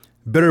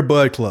Better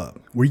Bud Club,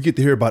 where you get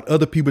to hear about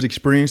other people's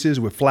experiences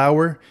with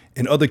flower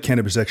and other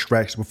cannabis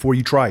extracts before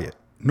you try it.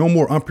 No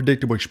more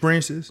unpredictable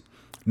experiences,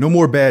 no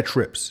more bad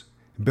trips.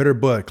 Better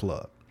Bud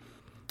Club.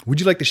 Would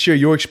you like to share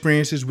your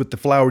experiences with the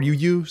flower you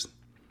use?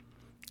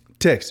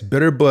 Text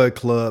Better Bud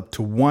Club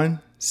to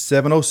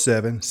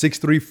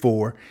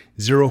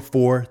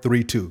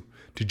 1-707-634-0432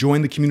 to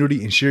join the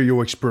community and share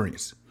your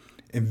experience.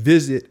 And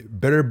visit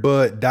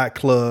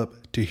l.betterbud.club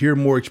to hear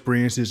more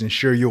experiences and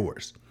share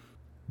yours.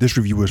 This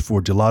review is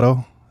for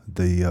Gelato.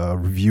 The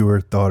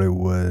reviewer thought it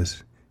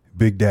was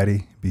Big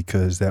Daddy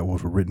because that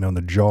was written on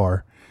the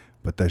jar,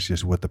 but that's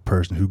just what the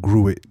person who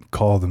grew it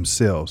called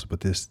themselves.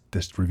 But this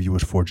review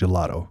is for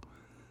Gelato.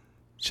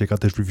 Check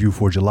out this review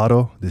for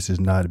Gelato. This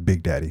is not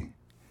Big Daddy.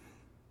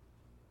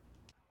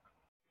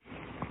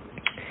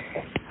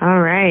 All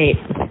right,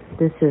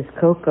 this is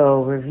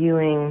Coco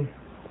reviewing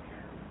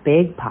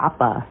Big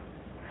Poppa.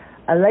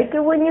 I like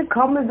it when you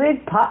call me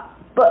Big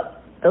Poppa.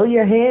 Throw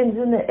your hands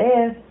in the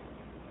air.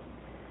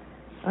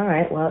 All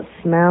right, well, it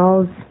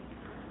smells.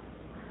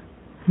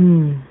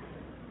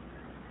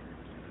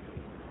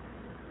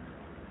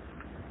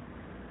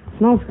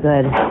 Smells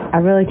good. I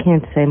really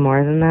can't say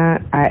more than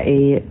that.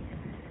 I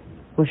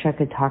wish I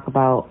could talk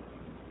about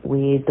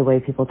weed the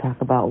way people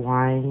talk about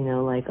wine, you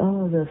know, like,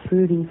 oh, the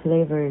fruity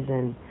flavors,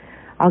 and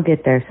I'll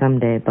get there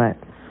someday, but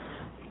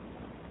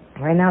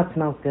right now it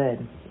smells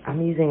good.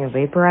 I'm using a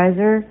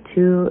vaporizer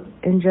to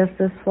ingest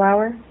this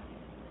flower.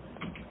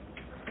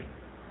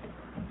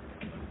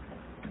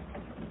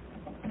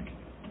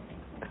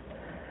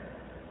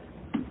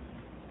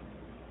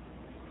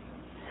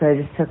 So I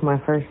just took my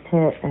first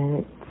hit, and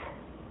it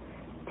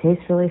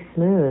tastes really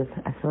smooth.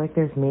 I feel like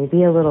there's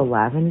maybe a little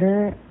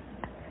lavender.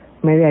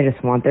 Maybe I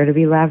just want there to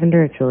be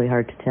lavender. It's really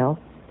hard to tell.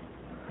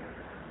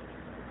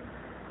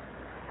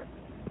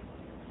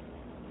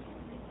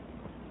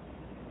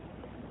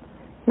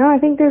 No, I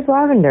think there's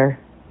lavender,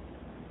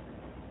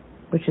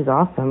 which is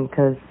awesome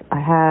because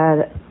I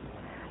have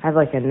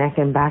like a neck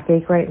and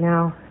backache right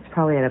now. It's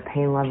probably at a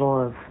pain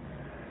level of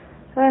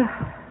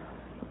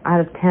out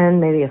of 10,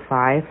 maybe a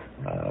 5.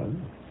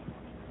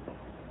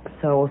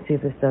 So we'll see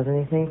if this does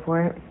anything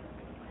for it.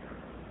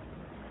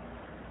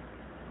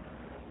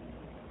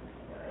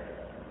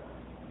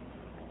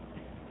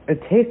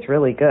 It tastes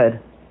really good.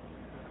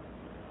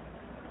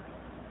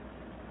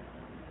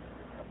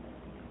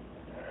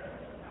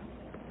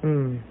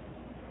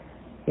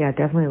 Yeah,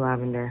 definitely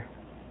lavender.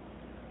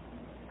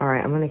 All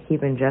right, I'm going to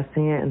keep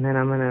ingesting it, and then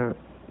I'm going to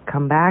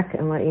come back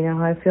and let you know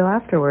how I feel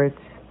afterwards.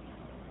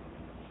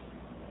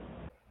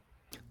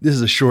 This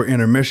is a short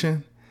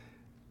intermission.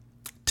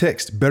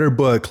 Text Better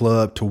Bud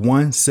Club to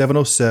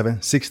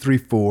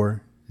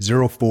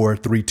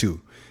 1-707-634-0432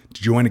 to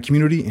join the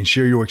community and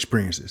share your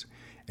experiences.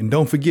 And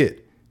don't forget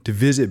to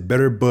visit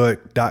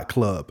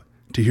l.betterbud.club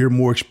to hear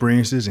more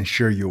experiences and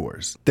share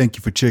yours. Thank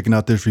you for checking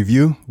out this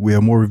review. We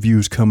have more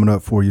reviews coming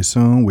up for you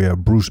soon. We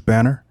have Bruce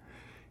Banner,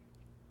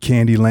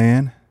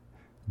 Candyland.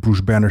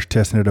 Bruce Banner's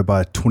testing at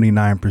about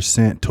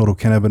 29% total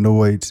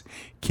cannabinoids.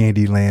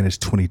 Candyland is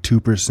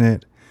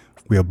 22%.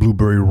 We have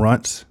Blueberry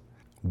Runts,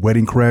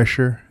 Wedding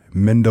Crasher,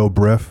 Mendo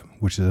Breath,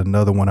 which is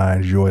another one I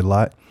enjoy a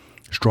lot.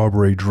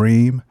 Strawberry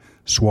Dream,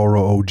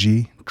 Swallow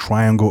OG,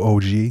 Triangle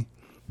OG,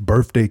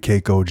 Birthday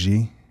Cake OG,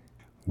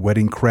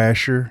 Wedding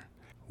Crasher,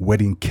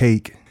 Wedding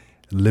Cake,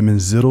 Lemon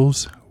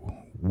Zittles,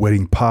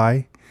 Wedding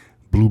Pie,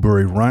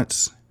 Blueberry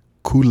Runts,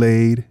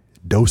 Kool-Aid,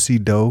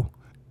 Do-Si-Do.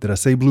 Did I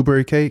say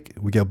Blueberry Cake?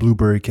 We got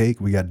Blueberry Cake,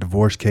 we got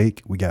Divorce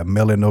Cake, we got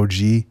Melon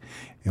OG,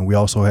 and we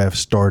also have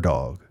Star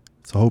Dog.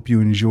 So I hope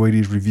you enjoy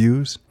these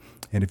reviews.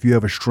 And if you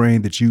have a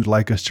strain that you'd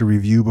like us to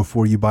review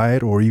before you buy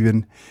it, or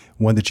even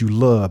one that you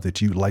love that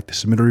you'd like to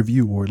submit a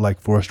review or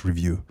like for us to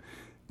review,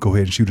 go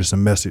ahead and shoot us a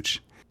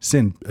message.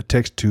 Send a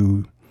text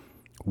to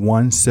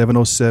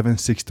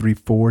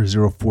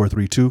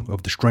 1-707-634-0432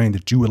 of the strain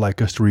that you would like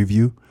us to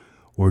review,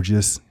 or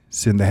just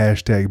send the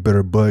hashtag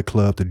Better Bud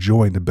Club to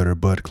join the Better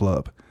Bud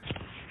Club.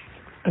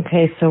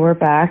 Okay, so we're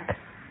back.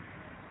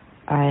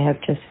 I have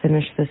just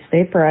finished this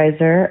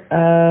vaporizer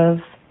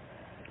of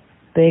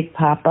Big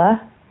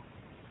Poppa,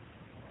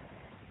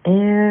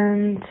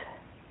 and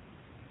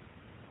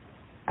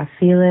I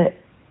feel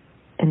it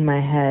in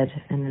my head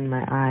and in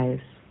my eyes.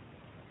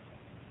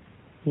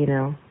 You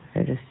know,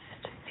 I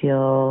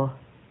feel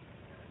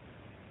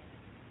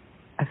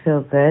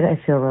good. I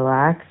feel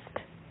relaxed.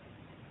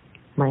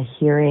 My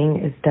hearing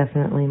is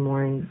definitely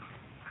more in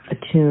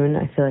attune.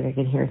 I feel like I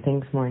can hear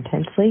things more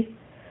intensely.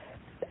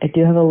 I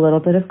do have a little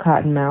bit of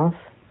cotton mouth.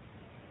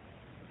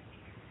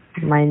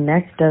 My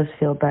neck does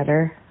feel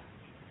better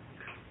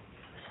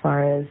as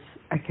far as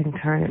I can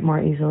turn it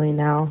more easily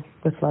now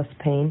with less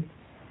pain.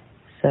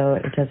 So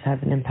it does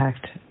have an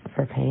impact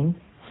for pain.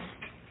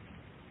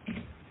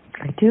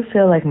 I do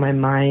feel like my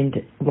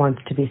mind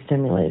wants to be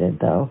stimulated,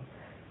 though.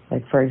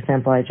 Like, for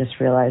example, I just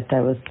realized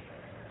I was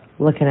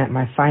looking at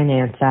my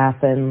finance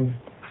app and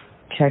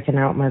checking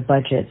out my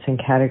budgets and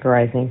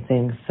categorizing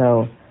things,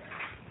 so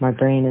my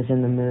brain is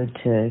in the mood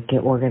to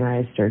get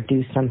organized or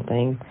do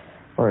something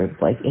or,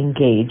 like,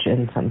 engage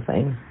in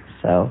something.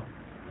 So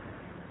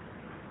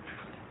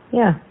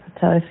yeah,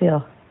 that's how I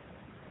feel.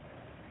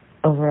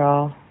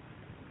 Overall,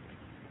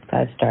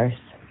 5 stars.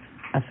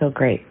 I feel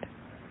great.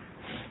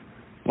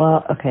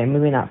 Well, okay,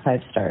 maybe not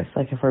 5 stars.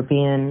 Like if we're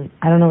being,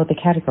 I don't know what the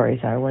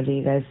categories are. What do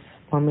you guys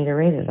want me to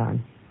rate it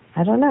on?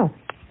 I don't know.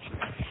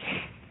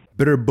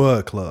 Better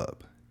Bud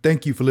Club.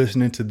 Thank you for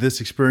listening to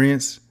this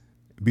experience.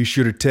 Be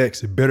sure to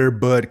text Better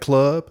Bud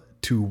Club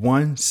to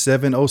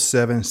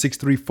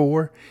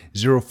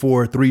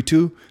 1-707-634-0432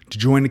 to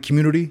join the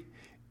community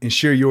and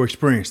share your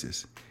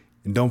experiences.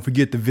 And don't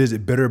forget to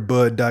visit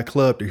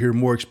l.betterbud.club to hear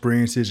more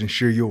experiences and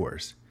share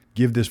yours.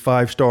 Give this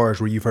 5 stars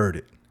where you've heard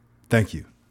it. Thank you.